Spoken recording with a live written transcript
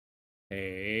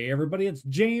Hey everybody, it's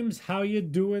James. How you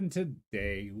doing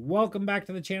today? Welcome back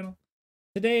to the channel.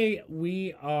 Today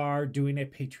we are doing a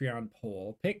Patreon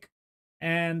poll pick,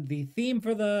 and the theme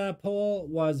for the poll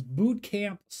was boot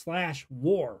camp /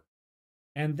 war,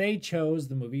 and they chose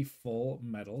the movie Full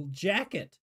Metal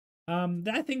Jacket.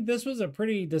 I think this was a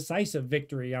pretty decisive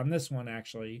victory on this one,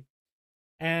 actually.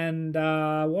 And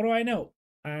what do I know?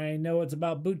 I know it's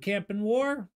about boot camp and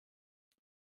war.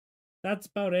 That's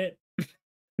about it.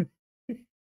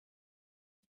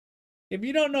 If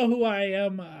you don't know who I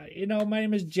am, my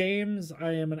name is James.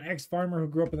 I am an ex-farmer who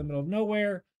grew up in the middle of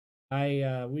nowhere.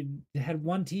 We had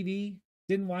one TV,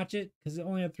 didn't watch it because it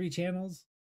only had 3 channels.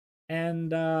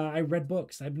 And I read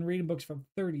books. I've been reading books for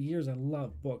 30 years. I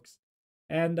love books.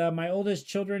 And my oldest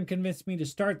children convinced me to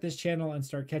start this channel and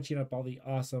start catching up all the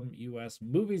awesome US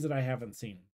movies that I haven't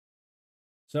seen.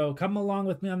 So come along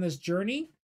with me on this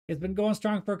journey. It's been going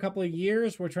strong for a couple of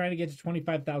years. We're trying to get to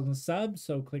 25,000 subs,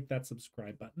 so click that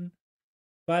subscribe button.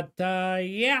 But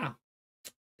yeah,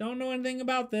 don't know anything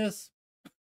about this.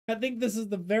 I think this is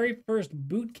the very first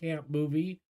boot camp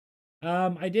movie.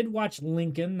 I did watch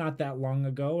Lincoln not that long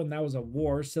ago, and that was a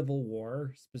war, Civil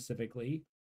War specifically.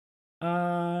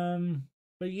 But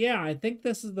yeah, I think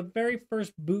this is the very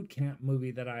first boot camp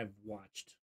movie that I've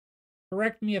watched.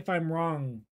 Correct me if I'm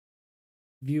wrong,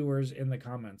 viewers, in the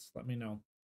comments. Let me know.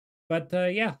 But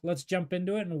yeah, let's jump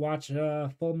into it and watch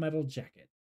Full Metal Jacket.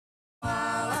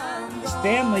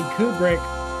 Stanley Kubrick.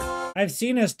 I've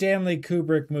seen a Stanley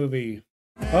Kubrick movie.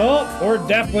 Oh, we're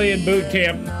definitely in boot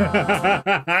camp.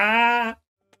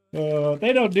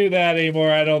 They don't do that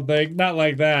anymore, I don't think. Not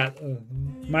like that.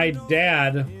 My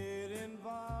dad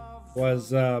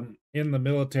was in the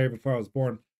military before I was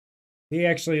born. He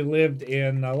actually lived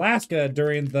in Alaska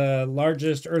during the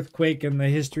largest earthquake in the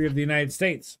history of the United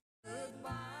States.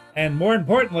 And more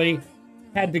importantly,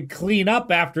 had to clean up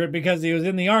after it because he was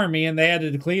in the army and they had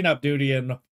to clean up duty.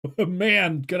 And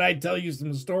man, could I tell you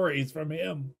some stories from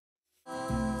him.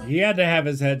 He had to have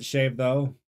his head shaved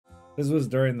though. This was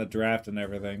during the draft and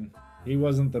everything. He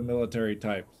wasn't the military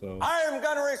type, so. I am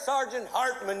Gunnery Sergeant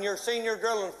Hartman, your senior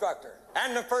drill instructor.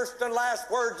 And the first and last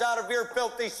words out of your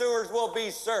filthy sewers will be,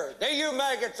 sir. Do you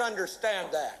maggots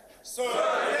understand that? Sir,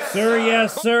 yes, sir.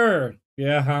 Yes, sir.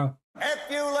 Yeah. If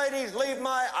you ladies leave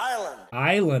my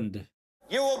island,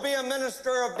 you will be a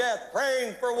minister of death,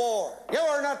 praying for war. You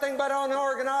are nothing but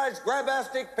unorganized,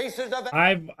 grabastic pieces of...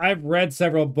 I've read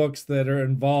several books that are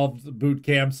involved boot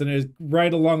camps, and it's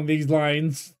right along these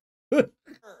lines.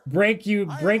 break you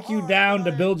down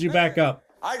to build you back up.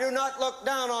 I do not look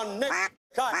down on Nick.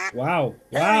 Wow.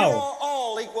 And you're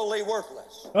all equally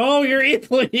worthless. Oh, you're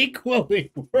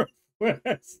equally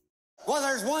worthless. Well,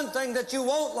 there's one thing that you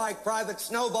won't like, Private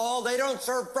Snowball. They don't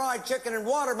serve fried chicken and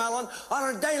watermelon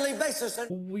on a daily basis.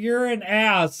 You're an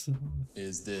ass.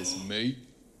 Is this meat?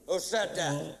 Who said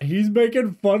that? He's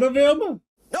making fun of him?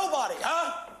 Nobody,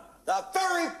 huh? The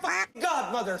very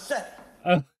godmother said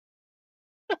it.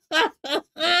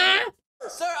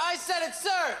 Sir, I said it,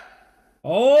 sir.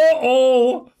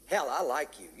 Oh. Hell, I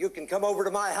like you. You can come over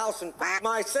to my house and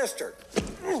my sister.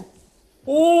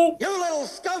 Oh. You little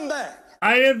scumbag.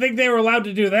 I didn't think they were allowed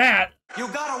to do that. You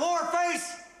got a war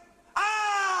face?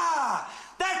 Ah!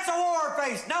 That's a war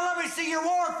face. Now let me see your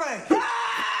war face.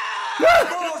 Ah!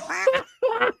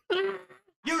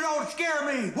 You don't scare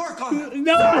me. Work on it.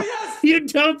 No, sir, yes. You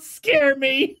don't scare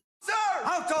me. Sir!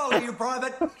 How tall are you,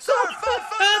 Private? Sir,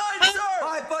 5'9", sir!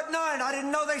 5'9". I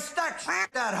didn't know they stacked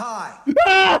that high.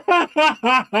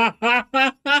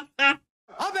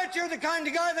 I bet you're the kind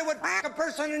of guy that would a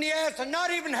person in the ass and not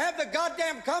even have the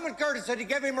goddamn common courtesy to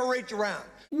give him a reach around.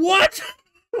 What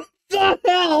the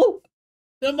hell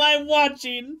am I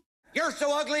watching? You're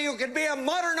so ugly you could be a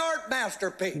modern art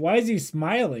masterpiece. Why is he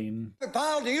smiling?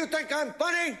 Pal, do you think I'm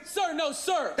funny? Sir, no,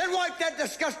 sir. Then wipe that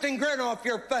disgusting grin off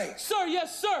your face. Sir,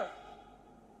 yes, sir.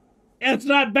 It's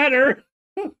not better.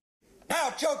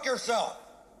 Now choke yourself.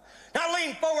 Now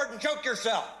lean forward and choke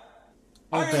yourself.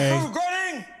 Okay. Are you through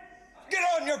grinning? Get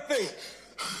on your feet.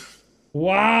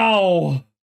 Wow.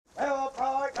 Help,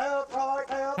 help, help,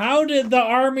 help. How did the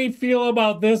Army feel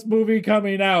about this movie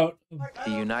coming out?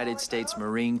 The United States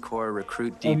Marine Corps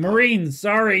Recruit Depot. Oh, Marines,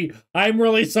 sorry. I'm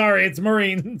really sorry. It's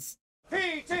Marines.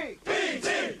 PT,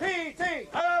 PT,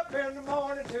 PT. Up in the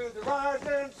morning to the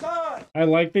rising sun. I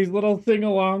like these little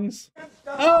sing-alongs.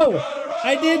 Oh,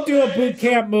 I did do a boot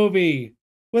camp movie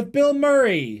with Bill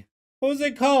Murray. What was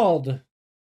it called?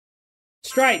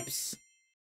 Stripes.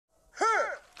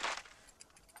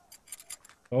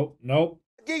 Oh, nope.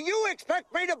 Do you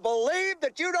expect me to believe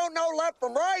that you don't know left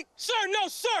from right? Sir, no,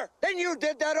 sir. Then you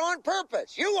did that on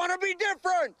purpose. You want to be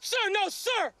different. Sir, no,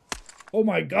 sir. Oh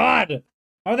my God.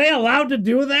 Are they allowed to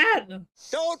do that?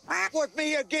 Don't f with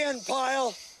me again,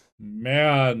 pile.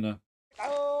 Man.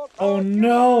 Oh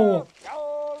no.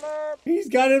 He's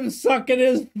got him sucking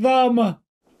his thumb.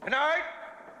 Tonight,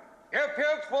 you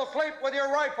pukes will sleep with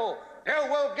your rifle. You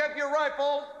will give your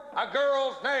rifle a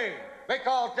girl's name,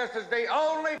 because this is the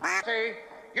only pussy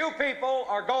you people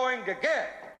are going to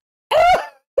get.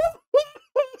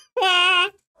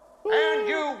 And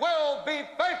you will be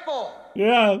faithful.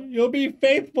 Yeah, you'll be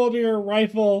faithful to your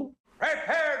rifle.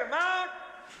 Prepare to mount.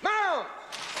 Mount!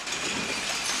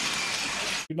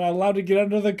 You're not allowed to get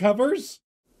under the covers?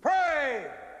 Pray!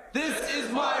 This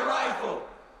is my rifle.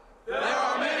 There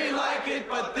are many like it,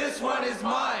 but this one is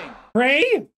mine.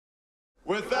 Pray?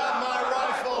 Without my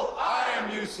rifle, I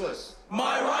am useless.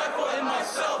 My rifle and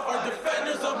myself are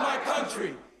defenders of my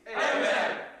country.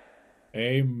 Amen.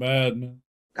 Amen.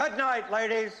 Good night,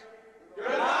 ladies.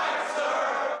 Good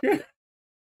night, sir.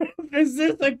 Is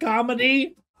this a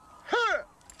comedy? Huh.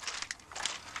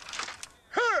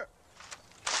 Huh.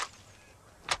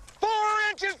 4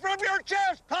 inches from your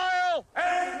chest, pile.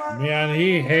 Man,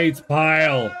 he hates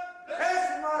Pyle. This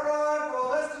is my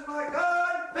rifle. This is my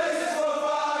gun. This is for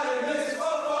fun and this is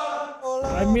for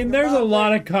fun. I mean, there's a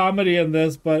lot of comedy in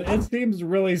this, but it seems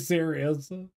really serious.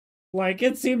 Like,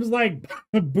 it seems like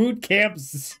boot camp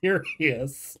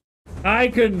serious. I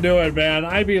couldn't do it, man.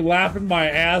 I'd be laughing my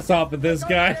ass off at this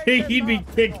guy. He'd be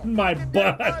kicking my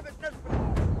butt.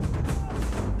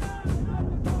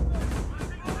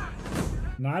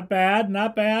 Not bad,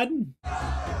 not bad.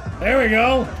 There we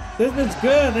go. This is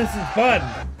good. This is fun.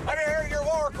 Let me hear your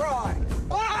war cry.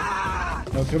 Ah!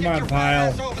 Oh, come Get on, your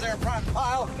Pyle. fat ass over there, Private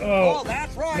Pile. Oh,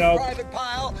 That's right, nope. Private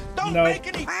Pile. Don't Nope. make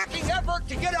any fucking effort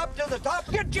to get up to the top.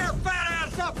 Get your fat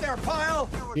ass up there, Pile.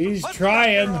 He's Let's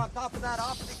trying. get there on top of that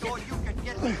obstacle. You can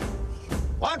get there.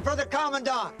 One for the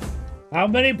Commandant. How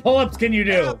many pull-ups can you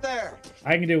Get do? up there.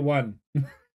 I can do one.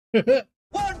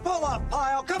 One pull-up,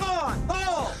 Pile. Come on.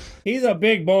 Pull. He's a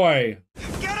big boy.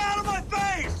 Get out of my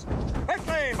face.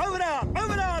 Quickly. Move it out.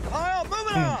 Move it out, Pile. Move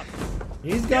it out.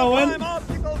 He's You going. climb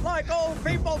obstacles like old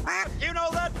people. You know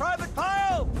that, Private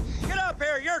Pile? Get up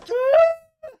here. You're too...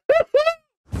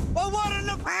 Well, what in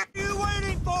the f*** are you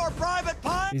waiting for, Private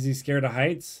Pile? Is he scared of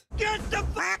heights? Get the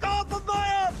f*** off of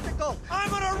my obstacle. I'm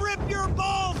gonna rip your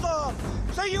balls off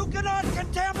so you cannot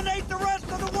contaminate the rest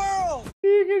of the world.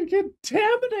 He can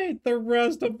contaminate the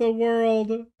rest of the world.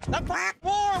 The f***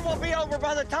 war will be over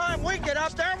by the time we get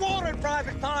up there, won't it,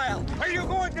 Private Pile? Are you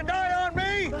going to die on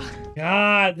me?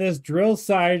 God, this drill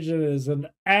sergeant is an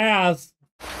ass.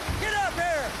 Get up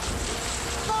here!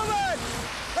 Move it!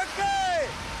 Okay!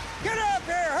 Get up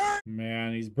here! Hurry!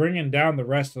 Man, he's bringing down the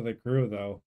rest of the crew,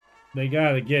 though. They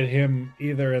gotta get him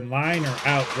either in line or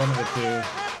out, one of the two.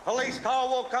 Police call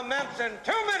will commence in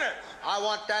 2 minutes. I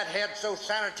want that head so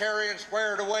sanitary and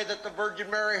squared away that the Virgin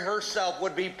Mary herself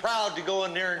would be proud to go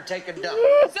in there and take a dump. Sir,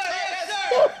 yes,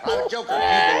 sir. I'm joking.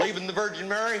 You believe in the Virgin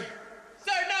Mary?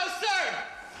 Sir, no, sir.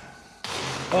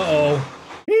 Uh-oh.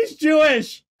 He's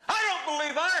Jewish. I don't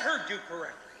believe I heard you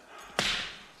correctly.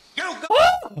 You go.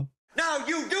 Oh! Now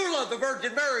you do love the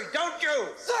Virgin Mary, don't you?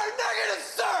 Sir, negative,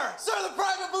 sir. Sir, the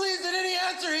private believes that any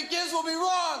answer he gives will be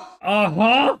wrong.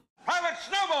 Uh-huh. Private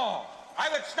Snowball!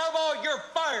 Private Snowball, you're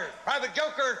fired. Private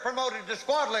Joker is promoted to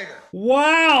squad leader.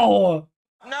 Wow.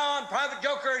 Now on, Private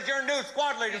Joker is your new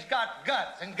squad leader. He's got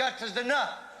guts, and guts is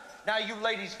enough. Now you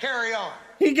ladies carry on.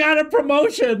 He got a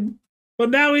promotion, but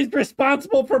now he's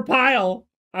responsible for Pyle.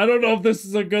 I don't know if this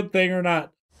is a good thing or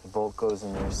not. The bolt goes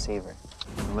in the receiver.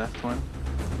 The left one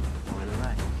or the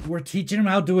right. We're teaching him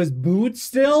how to do his boots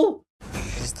still?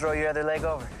 Just throw your other leg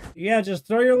over. Yeah, just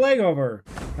throw your leg over.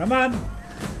 Come on.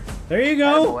 There you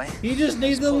go. Attaboy. He just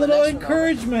needs Just a pull the little next one over.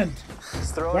 encouragement.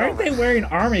 Just throw it Why aren't over. they wearing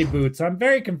army boots? I'm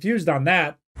very confused on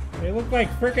that. They look like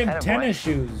frickin' Attaboy. tennis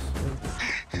shoes.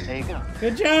 There you go.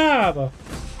 Good job.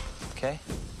 Okay,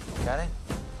 got it?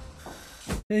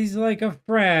 He's like a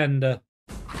friend.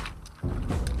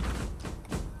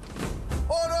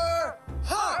 Order!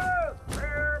 Ha!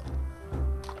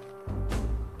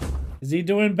 Is he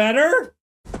doing better?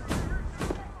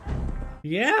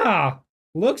 Yeah,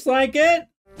 looks like it.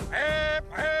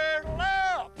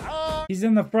 He's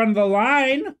in the front of the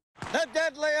line. The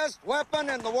deadliest weapon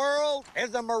in the world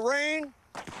is a Marine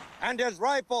and his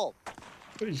rifle.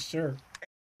 Pretty sure.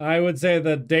 I would say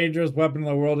the dangerous weapon in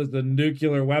the world is the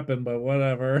nuclear weapon, but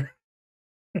whatever.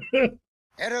 It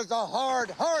is a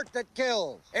hard heart that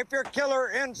kills. If your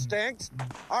killer instincts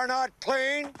are not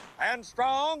clean and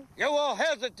strong, you will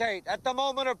hesitate at the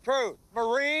moment of truth.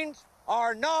 Marines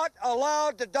are not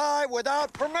allowed to die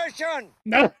without permission.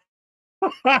 No.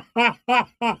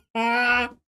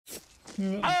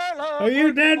 Are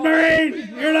you dead,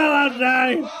 Marine? You're not allowed to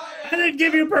die. I didn't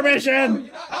give you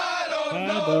permission. I don't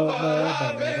know, but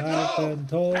I've been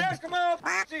told. Eskimo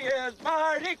pussy is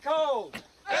mighty cold.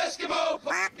 Eskimo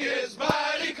pussy is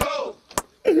mighty cold.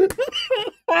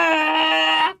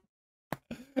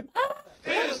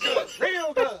 Feels good.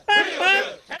 Real good.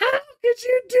 How could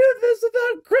you do this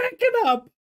without cracking up?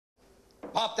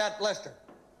 Pop that blister.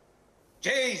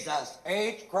 Jesus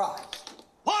H. Christ.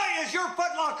 Why is your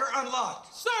footlocker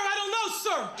unlocked? Sir, I don't know,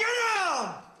 sir. Get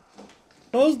down!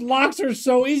 Those locks are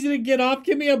so easy to get off.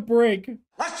 Give me a break.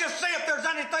 Let's just see if there's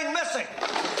anything missing.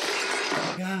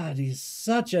 God, he's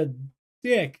such a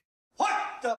dick. What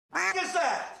the f is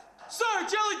that? Sir,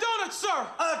 jelly donut, sir.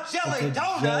 A jelly It's a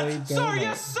donut? jelly donut. Sir,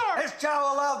 yes, sir. Is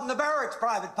chow allowed in the barracks,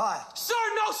 Private Pile? Sir,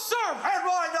 no, sir. And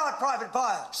why not, Private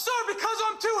Pile? Sir, because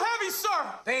I'm too heavy,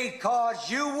 sir. Because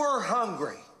you were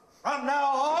hungry. From now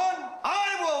on,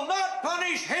 I will not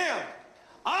punish him.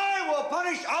 I will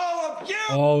punish all of you.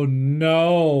 Oh,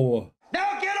 no.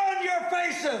 Now get on your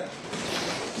faces.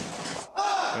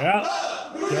 Yeah,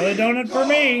 jelly donut for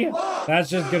me. That's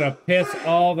just gonna piss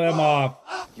all them off.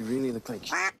 You really look like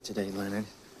today, Leonard.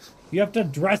 You have to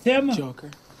dress him?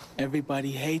 Joker,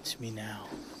 everybody hates me now.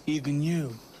 Even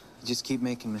you. You just keep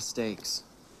making mistakes.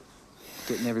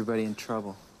 Getting everybody in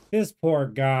trouble. This poor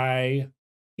guy.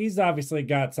 He's obviously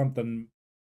got something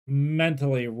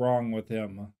mentally wrong with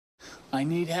him. I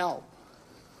need help.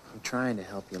 I'm trying to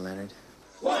help you, Leonard.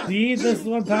 See, this is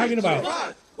what I'm talking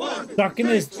about. Sucking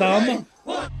his thumb.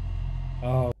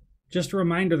 Oh. Just a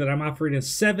reminder that I'm offering a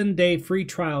 7-day free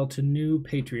trial to new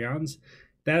Patreons.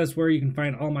 That is where you can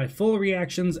find all my full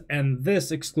reactions and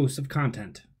this exclusive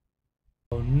content.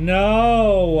 Oh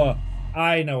no!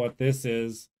 I know what this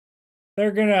is.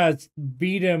 They're gonna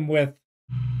beat him with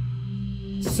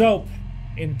soap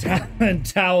in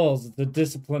towels. It's a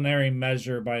disciplinary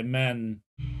measure by men.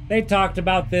 They talked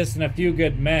about this in A Few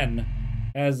Good Men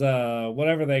as a,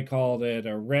 whatever they called it,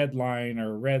 a red line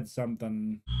or red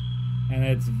something. And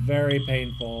it's very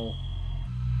painful.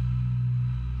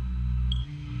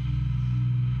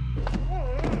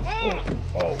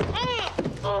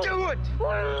 Do it!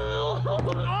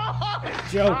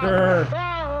 Joker!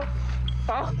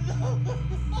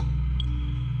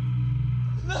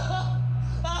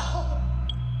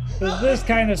 Does this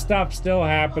kind of stuff still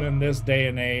happen in this day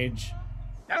and age?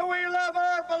 Do we love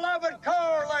our beloved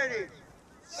Corps, ladies?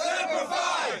 Semper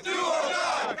Fi, do or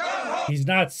die, gun ho. He's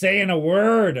not saying a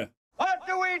word. What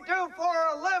do we do for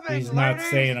a living, He's not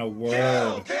ladies? saying a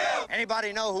word.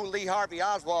 Anybody know who Lee Harvey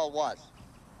Oswald was?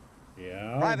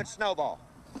 Yeah. Private Snowball.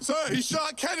 Sir, he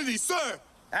shot Kennedy, sir.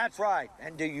 That's right.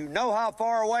 And do you know how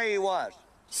far away he was?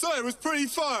 Sir, it was pretty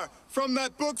far from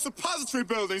that book suppository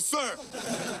building, sir.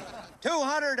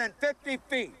 250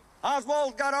 feet.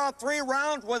 Oswald got off 3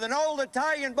 rounds with an old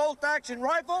Italian bolt-action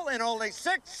rifle in only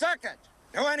 6 seconds.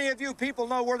 Do any of you people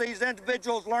know where these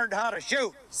individuals learned how to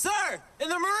shoot? Sir, in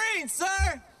the Marines,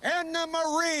 sir. In the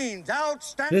Marines.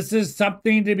 Outstanding. This is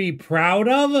something to be proud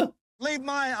of? Leave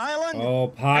my island. Oh,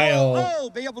 Pyle. You'll all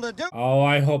be able to do. Oh,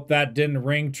 I hope that didn't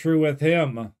ring true with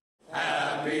him.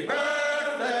 Happy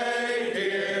birthday,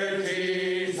 dear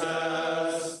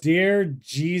Jesus. Dear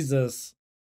Jesus.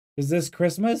 Is this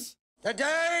Christmas?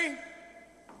 Today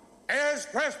is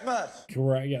Christmas.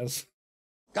 Correct, yes.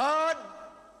 God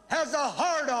has a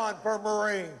hard-on for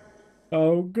Marines.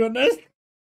 Oh, goodness.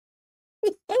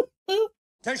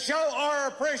 To show our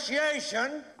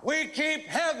appreciation, we keep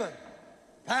heaven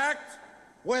packed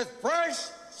with fresh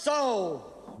souls.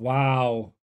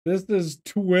 Wow. This is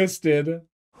twisted.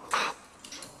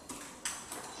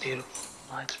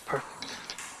 Beautiful. That's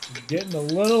perfect. Getting a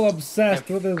little obsessed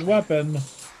with his weapon.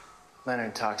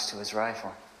 Leonard talks to his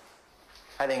rifle.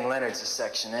 I think Leonard's a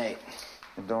Section 8.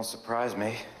 It don't surprise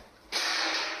me.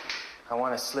 I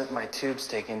want to slip my tube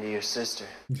stick into your sister.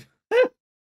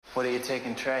 What are you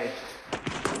taking trade?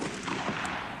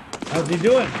 How's he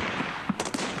doing?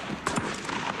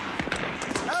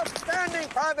 Outstanding,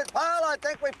 Private Pyle. I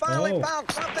think we finally Oh.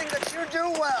 found something that you do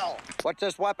well. What's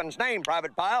this weapon's name,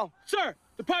 Private Pyle? Sir,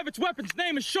 the private's weapon's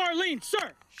name is Charlene,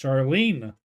 sir.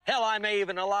 Charlene. Hell, I may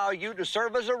even allow you to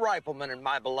serve as a rifleman in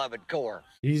my beloved Corps.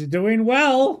 He's doing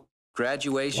well.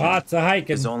 Graduation Lots of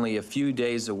hiking. is only a few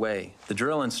days away. The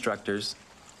drill instructors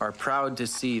are proud to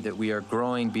see that we are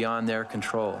growing beyond their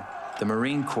control. The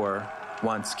Marine Corps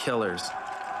wants killers.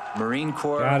 Marine Got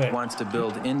Corps it. wants to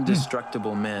build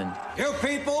indestructible men. You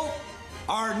people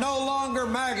are no longer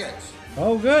maggots.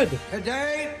 Oh, good.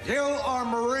 Today, you are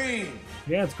Marines.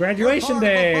 Yeah, it's You're graduation part of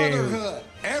a day. brotherhood.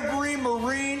 Every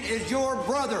Marine is your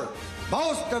brother.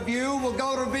 Most of you will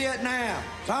go to Vietnam.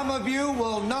 Some of you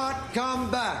will not come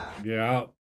back. Yeah.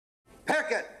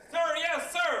 Pickett. Sir,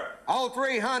 yes, sir. All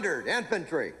 300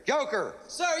 infantry. Joker.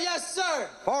 Sir, yes, sir.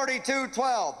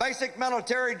 4212, basic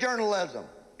military journalism.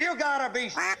 You gotta be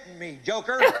shitting me,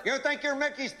 Joker. You think you're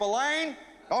Mickey Spillane?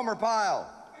 Homer Pyle.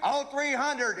 All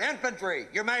 300 infantry.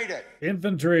 You made it.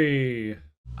 Infantry.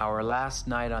 Our last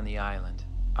night on the island,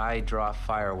 I draw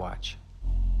fire watch.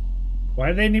 Why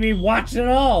did they need me watch it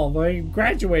all? I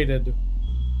graduated.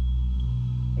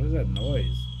 What is that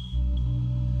noise?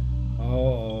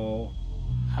 Oh.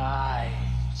 Hi,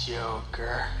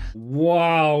 Joker.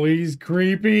 Wow, he's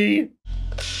creepy.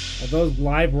 Are those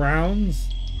live rounds?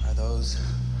 Are those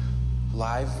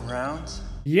live rounds?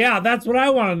 Yeah, that's what I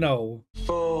want to know.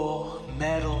 Full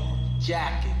metal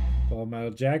jacket. Full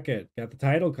metal jacket. Got the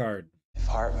title card. If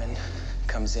Hartman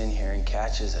comes in here and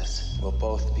catches us, we'll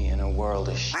both be in a world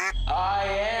of sh**. I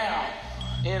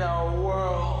am in a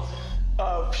world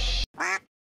of sh**.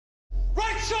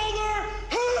 Right shoulder.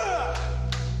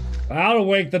 I'll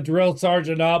wake the drill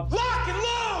sergeant up. Lock and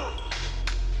load.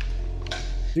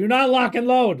 Do not lock and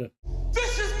load.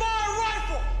 This is my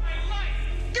rifle.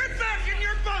 Get back in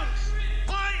your bunks.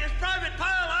 Why is Private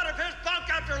Pyle out of his bunk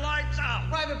after lights out?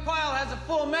 Private Pyle has a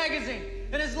full magazine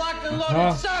and is locked and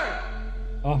loaded, sir.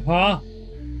 Uh-huh.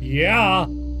 Yeah.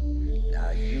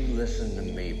 Now you listen to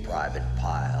me, Private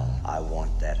Pyle. I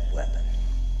want that weapon.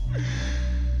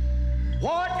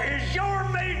 What is your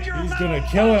major He's gonna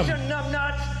kill him. malfunction,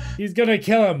 numbnuts? He's gonna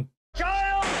kill him.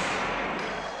 Child?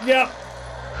 Yep.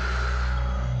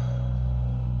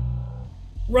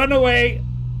 Run away.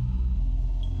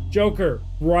 Joker,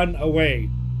 run away.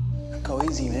 Go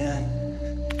easy, man.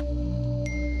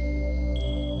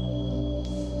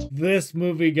 This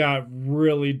movie got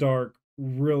really dark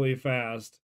really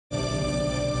fast. No!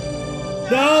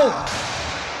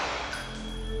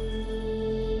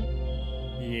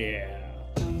 Yeah.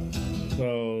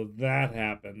 So that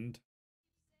happened.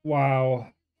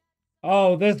 Wow.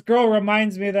 Oh, this girl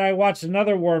reminds me that I watched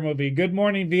another war movie, Good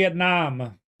Morning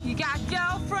Vietnam. You got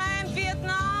girlfriend,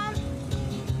 Vietnam?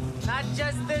 Not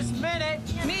just this minute.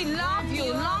 Me love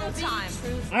you long time.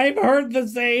 I've heard the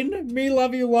saying, me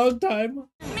love you long time.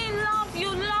 Me love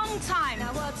you long time.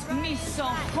 Me so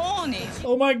horny.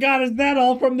 Oh my god, is that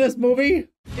all from this movie?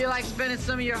 Feel like spending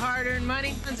some of your hard-earned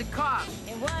money? It's a cop.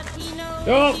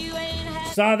 Oh,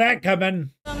 saw that coming.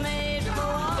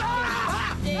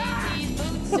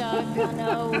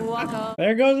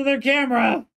 There goes their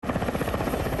camera.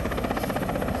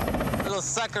 Little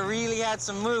sucker really had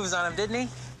some moves on him, didn't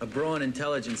he? A bro in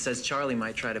intelligence says Charlie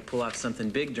might try to pull off something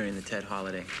big during the Ted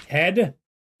holiday. Ted?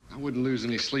 I wouldn't lose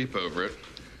any sleep over it.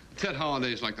 Ted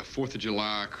holiday is like the 4th of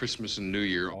July, Christmas, and New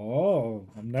Year. Oh,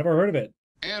 I've never heard of it.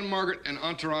 Ann, Margaret, and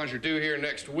Entourage are due here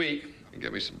next week. And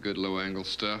get me some good low-angle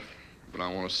stuff. But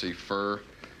I want to see fur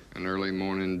and early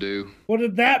morning dew. What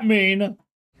did that mean?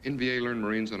 NVA learned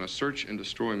Marines on a search and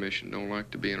destroy mission don't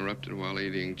like to be interrupted while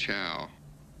eating chow.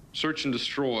 Search and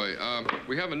destroy.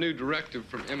 We have a new directive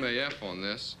from MAF on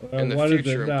this. In the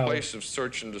future, in place of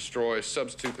search and destroy,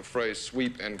 substitute the phrase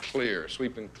sweep and clear.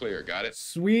 Sweep and clear, got it?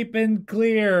 Sweep and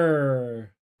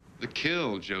clear. The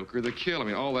kill, Joker, the kill. I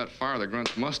mean, all that fire, the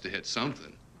grunts must have hit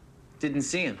something. Didn't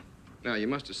see him. Now, you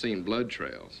must have seen blood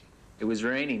trails. It was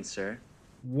raining, sir.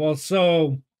 Well,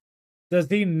 so does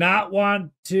he not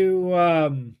want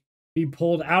to be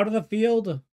pulled out of the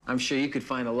field? I'm sure you could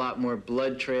find a lot more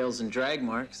blood trails and drag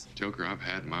marks. Joker, I've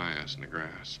had my ass in the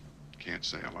grass. Can't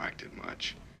say I liked it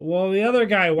much. Well, the other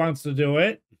guy wants to do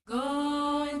it.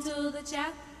 Going to the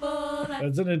chapel.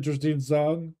 That's an interesting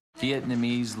song.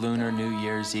 Vietnamese Lunar New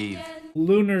Year's Eve.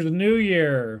 Lunar's New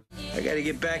Year. I gotta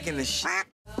get back in the shit.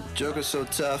 Joker's so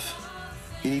tough.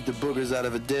 He'd eat the boogers out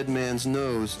of a dead man's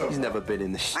nose. He's never been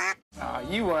in the shit.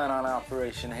 You weren't on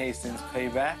Operation Hastings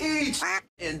Payback. Eat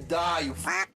and die, you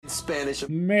Spanish.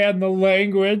 Man, the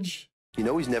language. You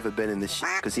know he's never been in the shit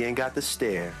because he ain't got the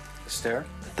stare. The stare?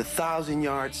 The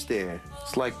 1,000-yard stare.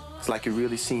 It's like you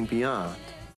really seen beyond.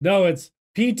 No, it's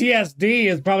PTSD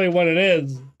is probably what it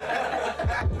is.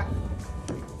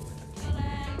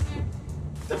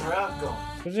 The route going.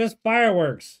 It's just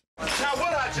fireworks.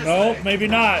 No, maybe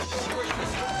not.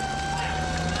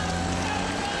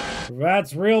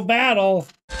 That's real battle.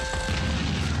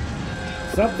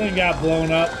 Something got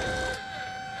blown up.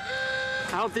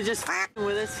 I hope they're just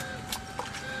with us.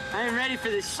 I ain't ready for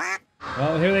this shit.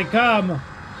 Well, here they come.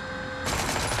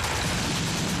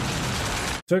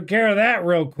 Took care of that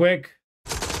real quick.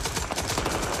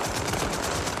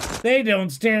 They don't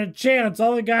stand a chance.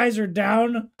 All the guys are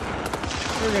down.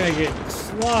 We're gonna get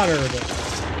slaughtered.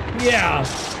 Yeah,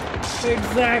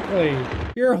 exactly.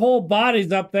 Your whole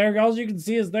body's up there. All you can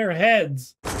see is their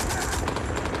heads.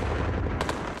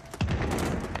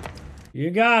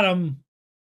 You got them.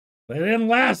 They didn't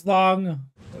last long.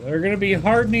 They're going to be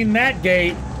hardening that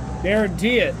gate.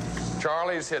 Guarantee it.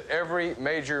 Charlie's hit every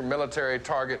major military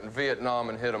target in Vietnam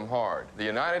and hit them hard. The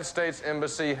United States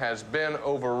Embassy has been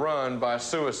overrun by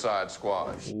suicide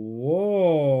squads.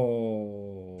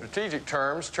 Whoa. Strategic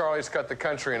terms, Charlie's cut the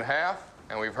country in half,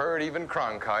 and we've heard even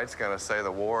Cronkite's gonna say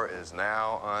the war is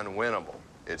now unwinnable.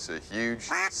 It's a huge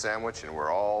sandwich, and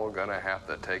we're all gonna have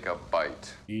to take a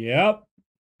bite. Yep.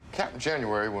 Captain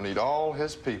January will need all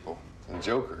his people. And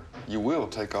Joker, you will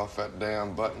take off that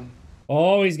damn button.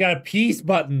 Oh, he's got a peace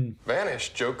button.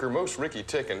 Vanish, Joker. Most Ricky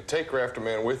ticking. Take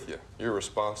Rafterman with you. You're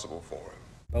responsible for him.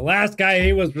 The last guy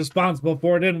he was responsible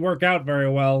for didn't work out very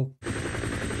well.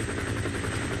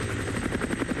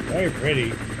 Very pretty.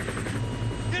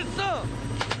 Get some!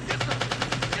 Get some!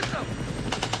 Get some!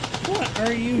 What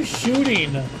are you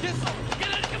shooting? Get some!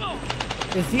 Get it! Come on!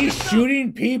 Is he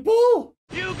shooting people?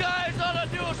 You guys ought to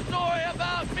do a story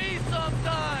about me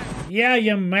sometime! Yeah,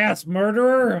 you mass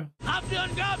murderer. I've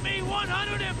done got me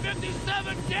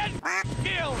 157 dead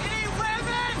kills! Any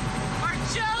women or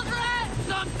children?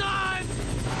 Sometimes!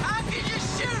 How can you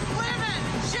shoot women,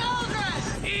 children?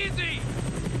 Easy!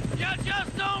 You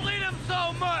just don't lead them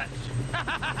so much!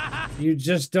 You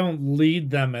just don't lead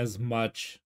them as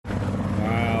much.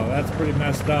 Wow, that's pretty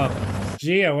messed up.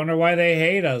 Gee, I wonder why they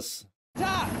hate us.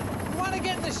 Doc, you want to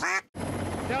get this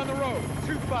Down the road,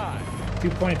 2-5.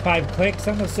 2.5 clicks,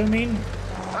 I'm assuming.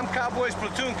 I'm Cowboy's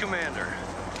platoon commander.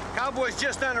 Cowboy's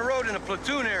just down the road in a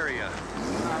platoon area.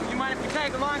 You mind if we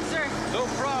tag along, sir? No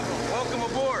problem. Welcome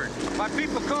aboard. My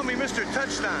people call me Mr.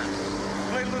 Touchdown.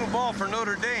 Played a little ball for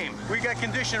Notre Dame. We got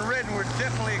condition red and we're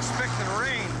definitely expecting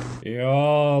rain.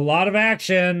 Yo, a lot of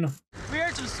action. We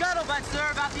heard some scuttlebutt,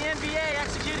 sir, about the NBA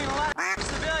executing a lot of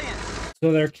civilians.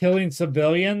 So they're killing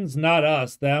civilians, not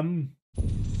us, them.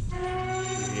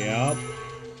 Yep.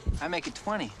 I make it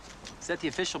 20. Is that the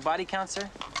official body count, sir?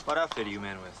 What outfit are you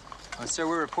man with? Oh, sir,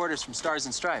 we're reporters from Stars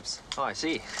and Stripes. Oh, I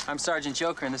see. I'm Sergeant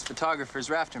Joker, and this photographer's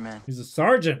Rafterman. He's a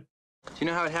sergeant. Do you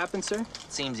know how it happened, sir?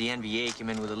 It seems the NBA came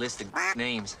in with a list of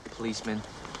names. Policemen,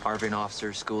 Harvard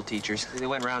officers, school teachers. They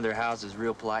went around their houses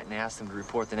real polite and asked them to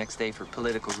report the next day for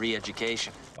political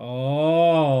re-education.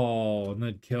 Oh, and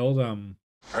then killed him.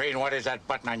 Marine, what is that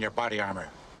button on your body armor?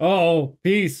 Oh,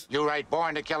 peace. You write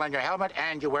born to kill on your helmet,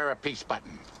 and you wear a peace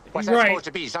button. What's that supposed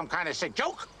to be? Some kind of sick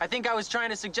joke? I think I was trying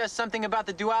to suggest something about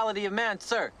the duality of man,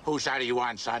 sir. Whose side are you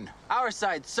on, son? Our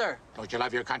side, sir. Don't you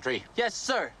love your country? Yes,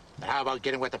 sir. But how about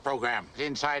getting with the program?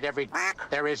 Inside every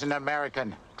there is an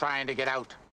American trying to get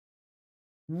out.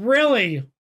 Really?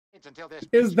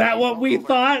 Is that what we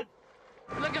thought?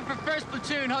 Looking for first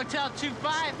platoon, Hotel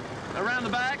 25. Around the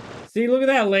back. See, look at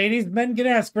that, ladies. Men can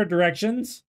ask for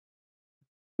directions.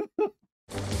 Hey,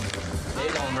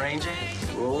 Lone Ranger.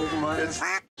 Roll my...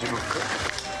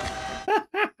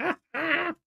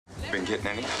 Been getting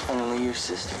any? Only your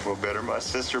sister. Well, better my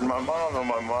sister than my mom, though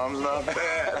my mom's not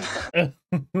bad.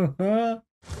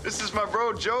 This is my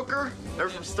bro, Joker. They're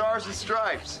from Stars and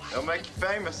Stripes. They'll make you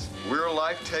famous. We're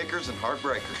life takers and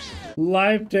heartbreakers.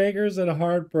 Life takers and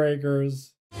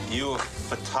heartbreakers. You a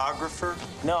photographer?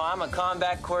 No, I'm a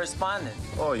combat correspondent.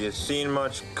 Oh, you seen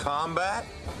much combat?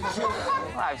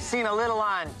 I've seen a little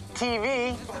on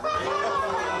TV.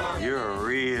 You're a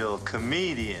real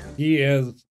comedian. He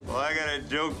is. Well, I got a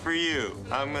joke for you.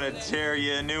 I'm gonna tear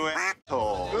you a new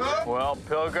asshole. Well,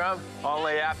 Pilgrim,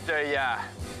 only after ya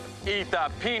eat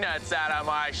the peanuts out of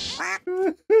my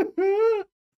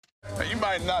You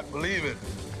might not believe it,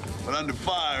 but under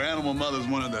fire, Animal Mother's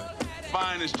one of the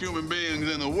finest human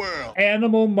beings in the world.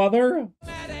 Animal Mother?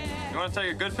 You want to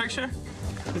take a good picture?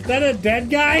 Is that a dead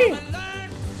guy?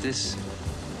 This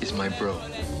is my bro.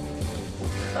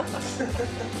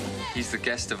 He's the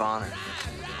guest of honor.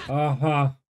 Uh-huh.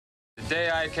 The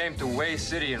day I came to Way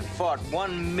City and fought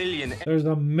 1 million... There's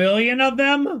 1 million of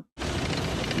them?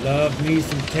 Love me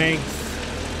some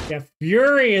tanks. Yeah,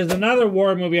 Fury is another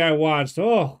war movie I watched.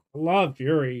 Oh, I love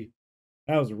Fury.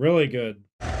 That was really good.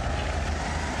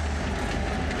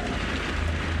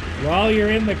 While you're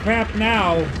in the crap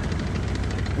now,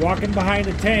 walking behind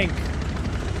a tank.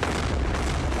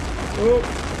 Oh,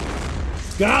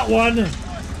 got one.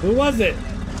 Who was it?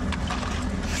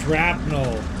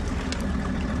 Shrapnel.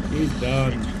 He's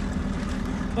done.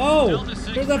 Oh,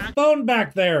 there's a phone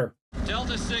back there.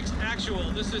 Delta 6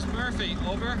 actual. This is Murphy.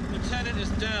 Over. Lieutenant is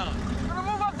down. We're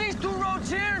gonna move up these 2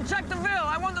 roads here and check the Ville.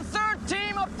 I want the 3rd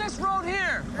team up this road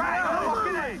here.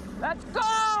 Right. Let's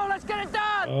go. Let's get it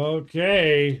done.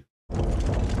 Okay.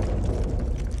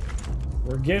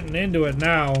 We're getting into it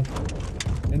now.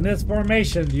 In this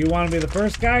formation, do you want to be the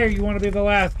first guy or you want to be the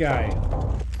last guy?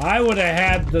 I would have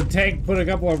had the tank put a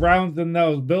couple of rounds in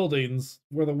those buildings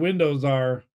where the windows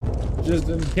are, just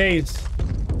in case.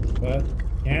 But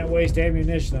can't waste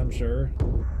ammunition, I'm sure.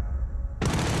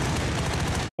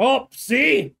 Oh,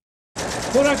 see?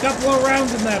 Put a couple of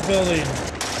rounds in that building.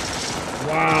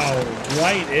 Wow,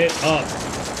 light it up.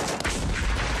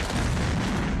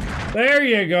 There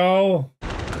you go.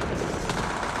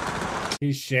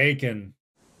 He's shaking.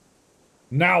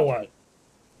 Now what?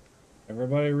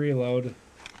 Everybody reload.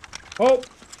 Oh!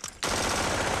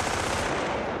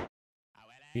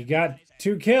 He got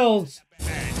 2 kills.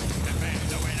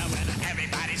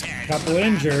 Couple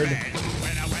injured.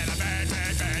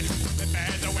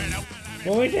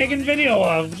 What are we taking video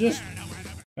of? Just,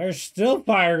 there's still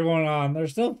fire going on. They're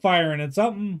still firing at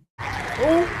something.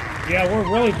 Oh! Yeah,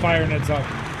 we're really firing at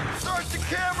something. Start the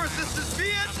cameras, this is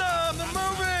Vietnam, the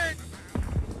movie!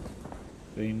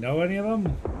 Do you know any of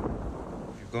them?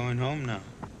 You're going home now.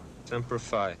 Semper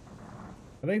Fi.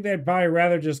 I think they'd probably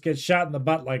rather just get shot in the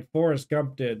butt like Forrest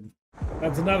Gump did.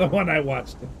 That's another one I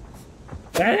watched.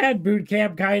 That had boot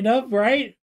camp, kind of,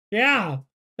 right? Yeah,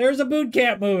 there's a boot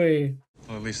camp movie.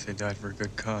 Well, at least they died for a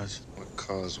good cause. What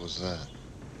cause was that?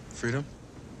 Freedom?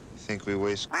 Think we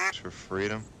waste for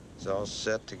freedom? He's all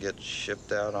set to get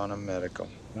shipped out on a medical.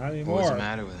 Not anymore. What's the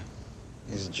matter with him?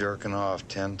 He's jerking off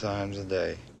 10 times a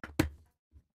day.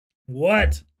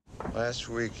 What? Last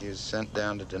week, he was sent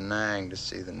down to Da Nang to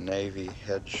see the Navy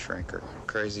head shrinker.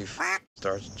 Crazy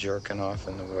starts jerking off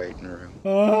in the waiting room.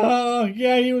 Oh,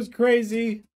 yeah, he was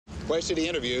crazy. Way City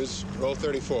interviews, roll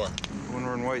 34. When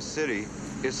we're in Way City,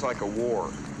 it's like a war,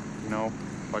 you know?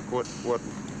 Like what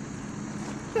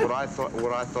I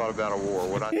thought about a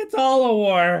war. It's all a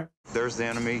war. There's the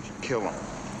enemy, kill him.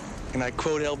 Can I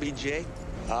quote LBJ?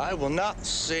 I will not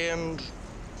send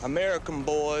American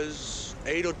boys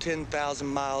 8,000 or 10,000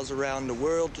 miles around the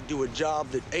world to do a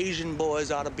job that Asian boys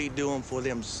ought to be doing for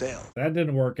themselves. That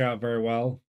didn't work out very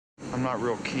well. I'm not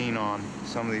real keen on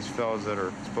some of these fellas that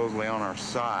are supposedly on our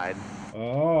side.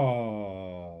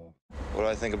 Oh. What do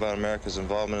I think about America's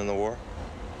involvement in the war?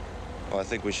 Well, I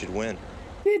think we should win.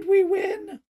 Did we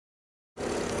win?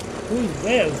 Who's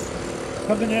this?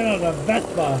 Coming in on a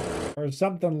Vespa. Or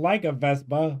something like a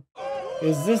Vespa.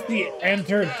 Is this the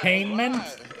entertainment?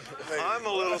 I'm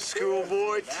a little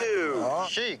schoolboy, too.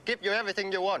 She give you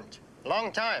everything you want.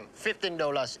 Long time,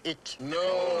 $15 each.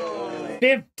 No.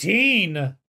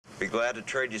 15? Be glad to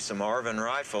trade you some Arvin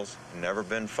rifles. Never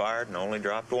been fired and only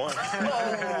dropped one.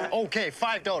 Okay,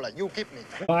 $5. You give me.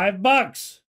 $5.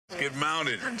 Let's get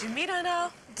mounted.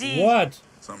 What?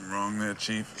 Something wrong there,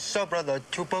 Chief? So, brother,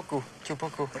 too poku.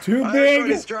 Too I think big? what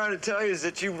he's trying to tell you is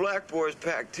that you black boys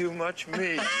pack too much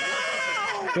meat.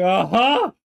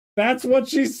 Uh-huh. That's what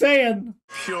she's saying.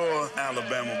 Pure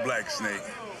Alabama black snake.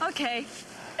 Okay.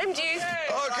 I'm due.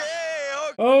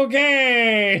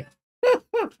 Okay.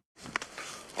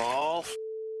 All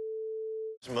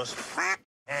must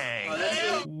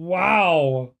hang.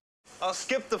 Wow. I'll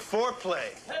skip the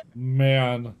foreplay.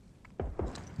 Man.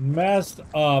 Messed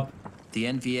up. The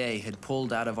NVA had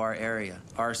pulled out of our area.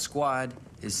 Our squad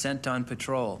is sent on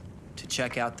patrol to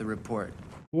check out the report.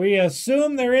 We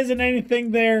assume there isn't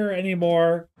anything there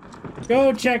anymore.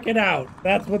 Go check it out.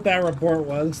 That's what that report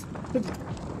was.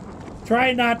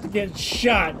 Try not to get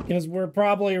shot, because we're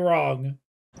probably wrong.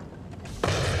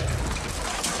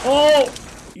 Oh!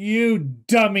 You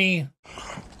dummy.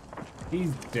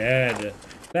 He's dead.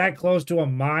 That close to a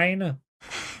mine?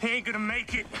 He ain't gonna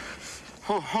make it.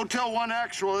 Hotel 1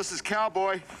 Actual, this is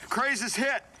Cowboy. Crazy's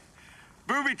hit.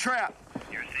 Booby trap.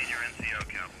 You're senior NCO,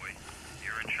 Cowboy.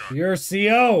 You're in charge. You're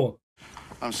CO.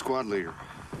 I'm squad leader.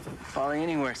 Falling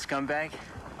anywhere, scumbag.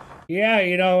 Yeah,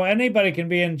 you know, anybody can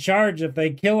be in charge if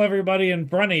they kill everybody in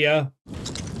front of you.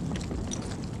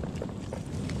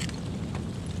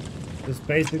 Just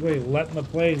basically letting the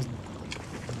place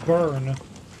burn. I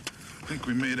think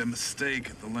we made a mistake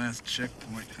at the last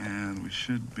checkpoint, and we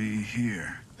should be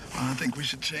here. I think we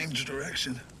should change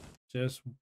direction. Just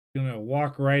gonna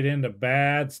walk right into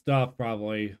bad stuff,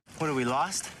 probably. What, are we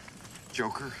lost?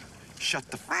 Joker, shut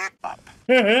the up.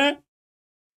 Hey,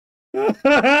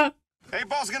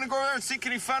 8-Ball's gonna go there and see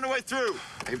can he find a way through.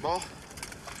 8-Ball,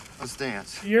 let's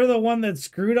dance. you're the one that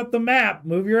screwed up the map.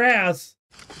 Move your ass.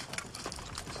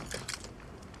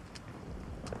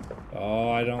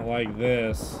 Oh, I don't like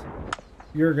this.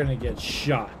 You're gonna get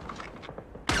shot.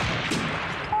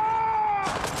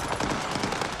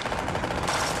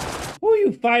 Who are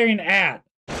you firing at?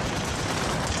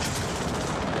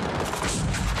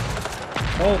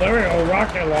 Oh, there we go,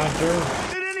 rocket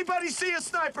launcher. Did anybody see a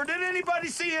sniper? Did anybody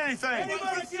see anything?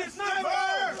 Anybody see a sniper?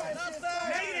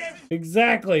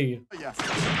 Exactly. Yeah.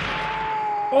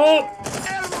 Oh!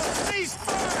 Animal Cease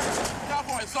fire!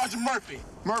 Cowboy, Sergeant Murphy.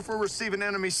 Murph will receive an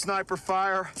enemy sniper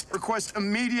fire. Request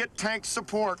immediate tank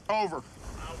support. Over.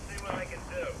 I'll see what I can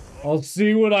do. I'll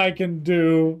see what I can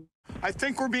do. I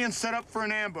think we're being set up for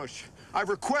an ambush. I've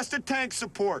requested tank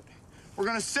support. We're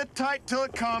gonna sit tight till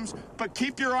it comes, but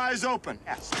keep your eyes open.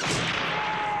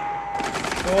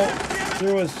 Oh,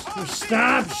 there was...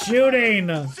 Stop shooting!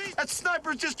 That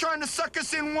sniper's just trying to suck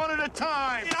us in one at a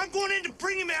time. And I'm going in to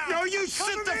bring him out. No, you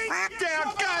sit the f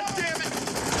down, God damn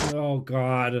it! Oh,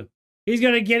 God. He's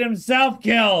gonna get himself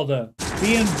killed!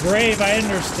 Being brave, I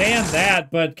understand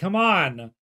that, but come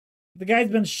on. The guy's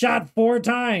been shot 4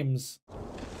 times.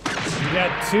 You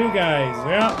got 2 guys.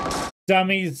 Yep.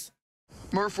 Dummies.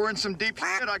 Murph, we're in some deep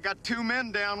shit. I got 2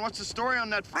 men down. What's the story on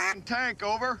that f***ing tank?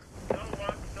 Over. No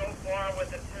luck so far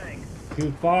with the tank.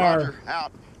 Too far. Roger,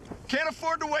 out. Can't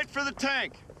afford to wait for the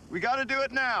tank. We gotta do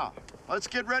it now. Let's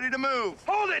get ready to move.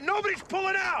 Hold it! Nobody's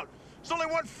pulling out! There's only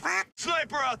one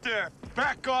sniper out there!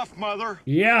 Back off, mother.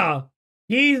 Yeah.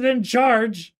 He's in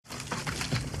charge. Oh,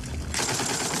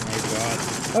 my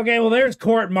God. Okay, well, there's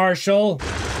court-martial.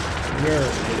 You're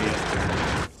an idiot.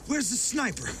 Where's the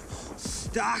sniper?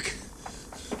 Doc?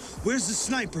 Where's the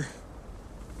sniper?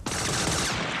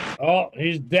 Oh,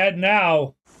 he's dead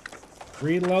now.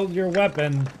 Reload your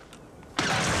weapon.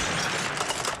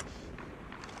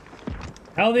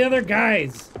 Hell, the other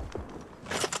guys.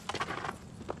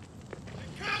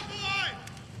 Cowboy!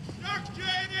 Shark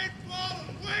Jane ain't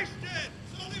falling, wasted!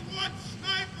 It's only one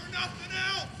sniper, nothing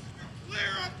else! You're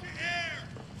clear up to air!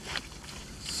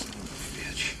 Son of a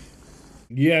bitch.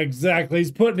 Yeah, exactly.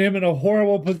 He's putting him in a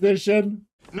horrible position.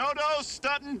 No dose,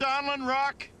 Stutton, Donlin,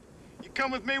 Rock. You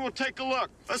come with me, we'll take a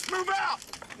look. Let's move out!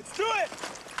 Let's do it!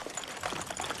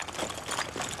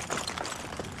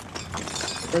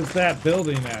 Where's that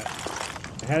building at?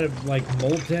 It had it like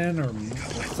molten or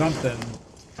something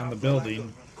on the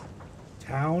building.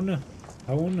 Town?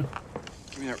 Tone?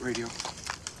 Give me that radio.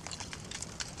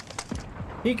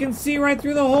 He can see right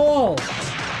through the hole!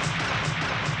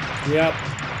 Yep.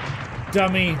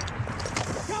 Dummy.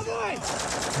 Cowboy!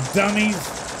 Dummies.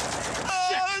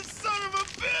 Oh, son of a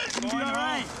bitch! You'll be all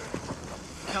right.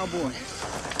 Cowboy.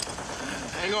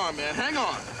 Hang on, man. Hang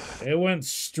on. It went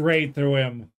straight through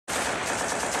him.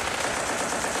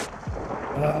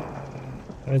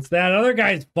 It's that other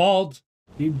guy's fault.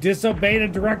 He disobeyed a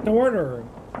direct order.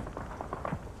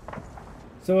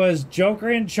 So is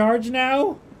Joker in charge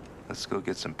now? Let's go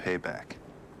get some payback.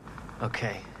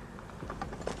 Okay.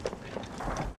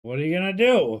 What are you gonna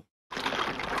do?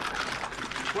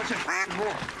 Watch that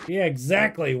more. Yeah,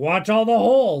 exactly. Watch all the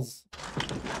holes.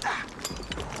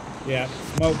 Yeah,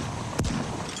 smoke.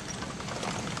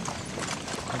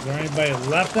 Is there anybody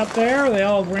left up there? They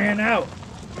all ran out.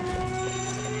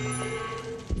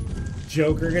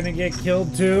 Joker gonna get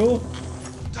killed too?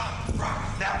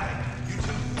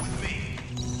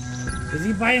 Is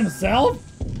he by himself?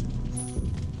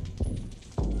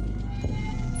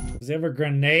 Does he have a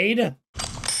grenade?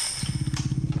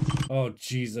 Oh,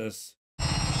 Jesus.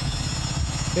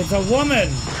 It's a woman!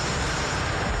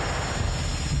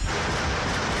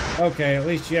 Okay, at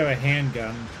least you have a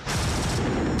handgun.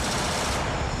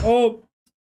 Oh!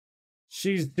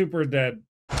 She's super dead.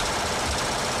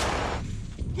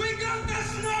 We got the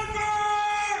sniper!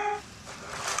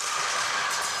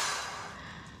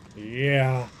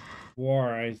 Yeah.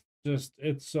 War,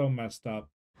 it's so messed up.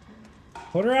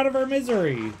 Put her out of her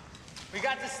misery. We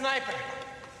got the sniper.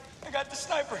 I got the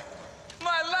sniper.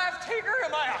 My left taker,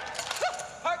 am I a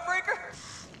heartbreaker?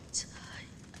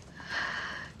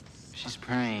 She's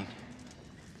praying.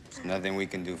 There's nothing we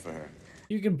can do for her.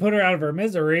 You can put her out of her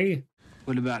misery.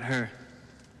 What about her?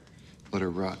 Let her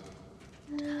rot.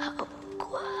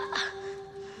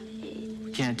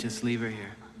 We can't just leave her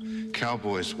here.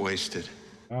 Cowboy's wasted.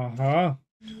 Uh-huh.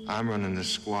 I'm running this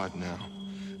squad now,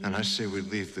 and I say we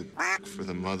leave the for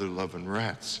the mother-loving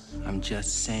rats. I'm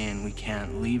just saying we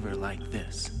can't leave her like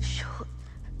this.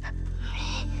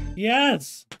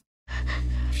 Yes.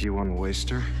 If you want to waste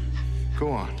her,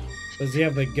 go on. Does he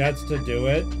have the guts to do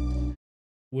it?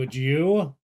 Would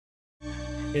you?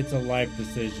 It's a life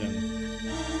decision.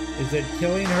 Is it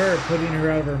killing her or putting her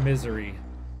out of her misery?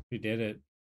 We did it.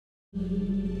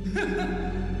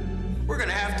 We're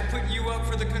gonna have to put you up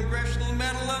for the Congressional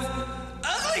Medal of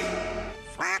Ugly!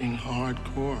 F***ing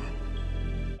hardcore.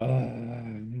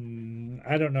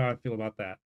 I don't know how I feel about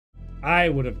that. I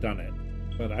would have done it,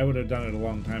 but I would have done it a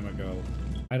long time ago.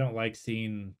 I don't like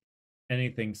seeing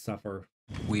anything suffer.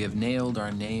 We have nailed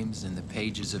our names in the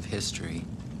pages of history.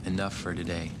 Enough for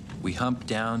today. We hump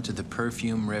down to the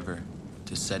Perfume River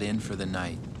to set in for the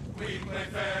night. We play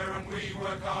fair and we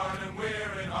work hard and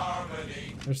we're in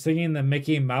harmony. They're singing the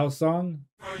Mickey Mouse song.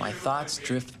 My thoughts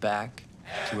drift back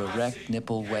to erect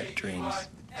nipple wet dreams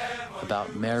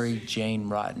about Mary Jane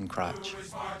Rottencrotch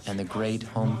and the great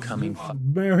homecoming.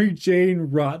 Mary Jane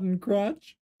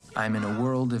Rottencrotch? I'm in a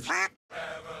world of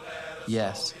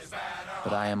yes,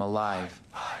 but I am alive,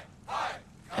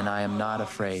 and I am not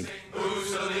afraid.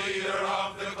 Who's the leader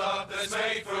of the club that's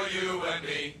made for you and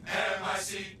me?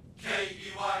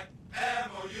 M-I-C-K-E-Y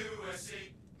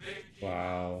M-O-U-S-E.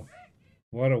 Wow.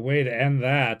 What a way to end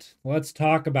that. Let's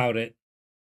talk about it.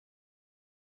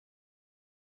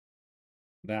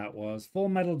 That was Full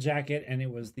Metal Jacket, and it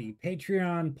was the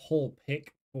Patreon poll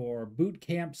pick for Boot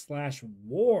Camp /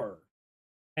 War.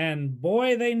 And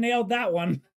boy, they nailed that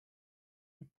one.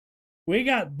 We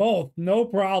got both, no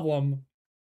problem.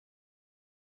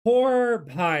 Poor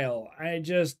Pyle.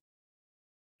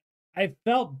 I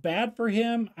felt bad for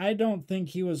him. I don't think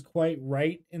he was quite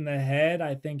right in the head.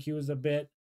 I think he was a bit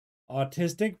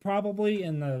autistic probably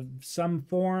in some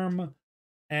form,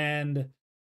 and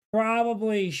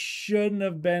probably shouldn't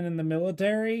have been in the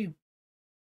military.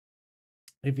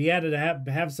 If he had to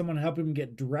have someone help him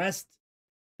get dressed,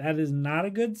 that is not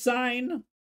a good sign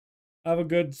of a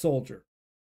good soldier.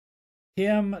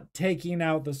 Him taking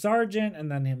out the sergeant and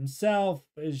then himself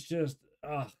is just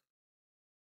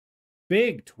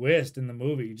big twist in the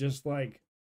movie. Just like,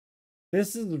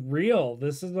 this is real.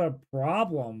 This is a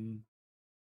problem.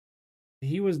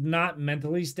 He was not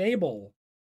mentally stable.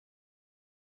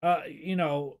 You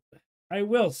know, I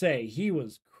will say he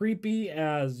was creepy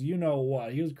as you know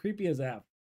what. He was creepy as F.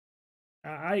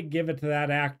 I give it to that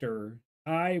actor.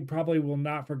 I probably will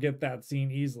not forget that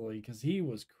scene easily because he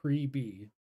was creepy.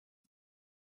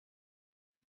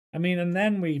 I mean, and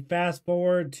then we fast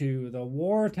forward to the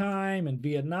wartime and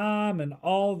Vietnam and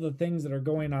all the things that are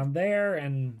going on there.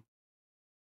 And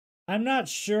I'm not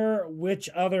sure which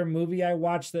other movie I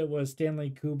watched that was Stanley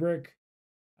Kubrick.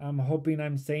 I'm hoping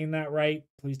I'm saying that right.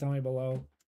 Please tell me below.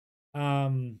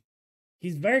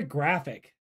 He's very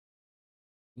graphic.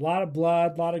 A lot of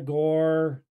blood, a lot of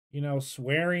gore, you know,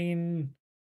 swearing.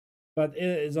 But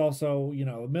it is also, you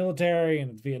know, military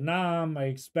and it's Vietnam. I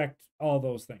expect all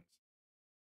those things.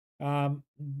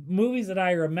 Movies that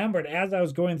I remembered as I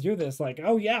was going through this, like,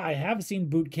 oh yeah, I have seen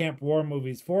Boot Camp War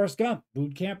movies. Forrest Gump,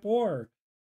 Boot Camp War.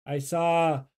 I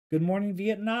saw Good Morning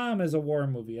Vietnam as a war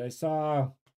movie. I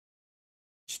saw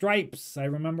Stripes. I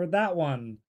remembered that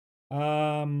one.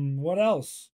 What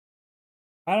else?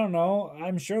 I don't know.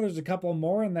 I'm sure there's a couple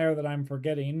more in there that I'm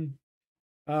forgetting.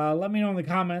 Let me know in the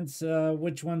comments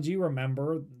which ones you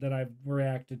remember that I've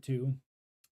reacted to.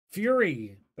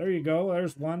 Fury. There you go.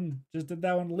 There's one. Just did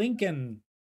that one. Lincoln.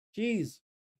 Jeez.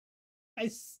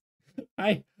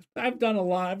 I've done a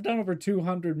lot. I've done over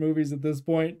 200 movies at this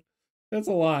point. That's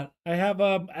a lot. I have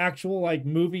a actual like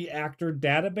movie actor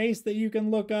database that you can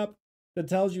look up that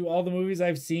tells you all the movies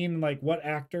I've seen and like what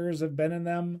actors have been in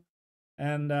them.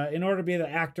 And in order to be the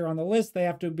actor on the list, they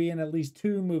have to be in at least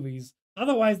 2 movies.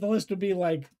 Otherwise, the list would be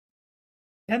like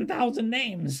 10,000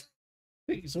 names.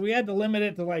 So we had to limit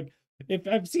it to like, if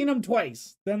I've seen them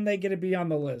twice, then they get to be on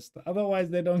the list. Otherwise,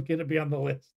 they don't get to be on the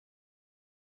list.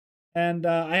 And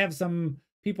I have some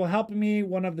people helping me.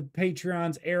 One of the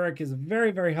Patreons, Eric, is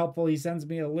very, very helpful. He sends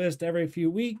me a list every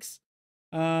few weeks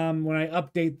when I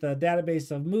update the database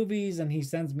of movies, and he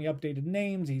sends me updated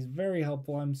names. He's very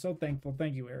helpful. I'm so thankful.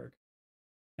 Thank you, Eric.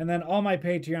 And then all my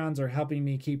Patreons are helping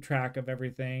me keep track of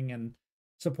everything and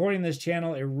supporting this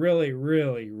channel. It really,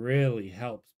 really, really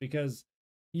helps because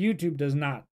YouTube does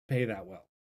not pay that well.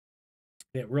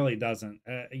 It really doesn't,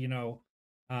 you know,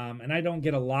 and I don't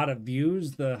get a lot of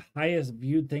views. The highest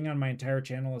viewed thing on my entire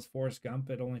channel is Forrest Gump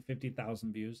at only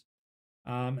 50,000 views.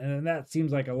 And that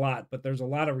seems like a lot, but there's a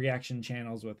lot of reaction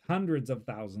channels with hundreds of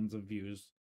thousands of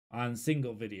views on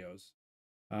single videos.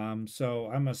 So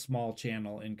I'm a small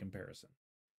channel in comparison.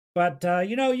 But,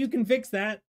 you know, you can fix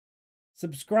that.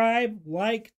 Subscribe,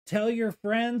 like, tell your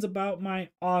friends about my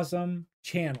awesome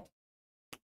channel.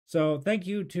 So thank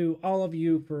you to all of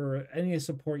you for any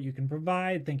support you can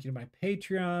provide. Thank you to my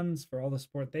Patreons for all the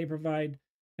support they provide.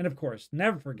 And of course,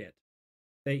 never forget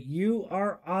that you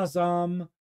are awesome.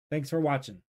 Thanks for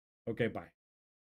watching. Okay, bye.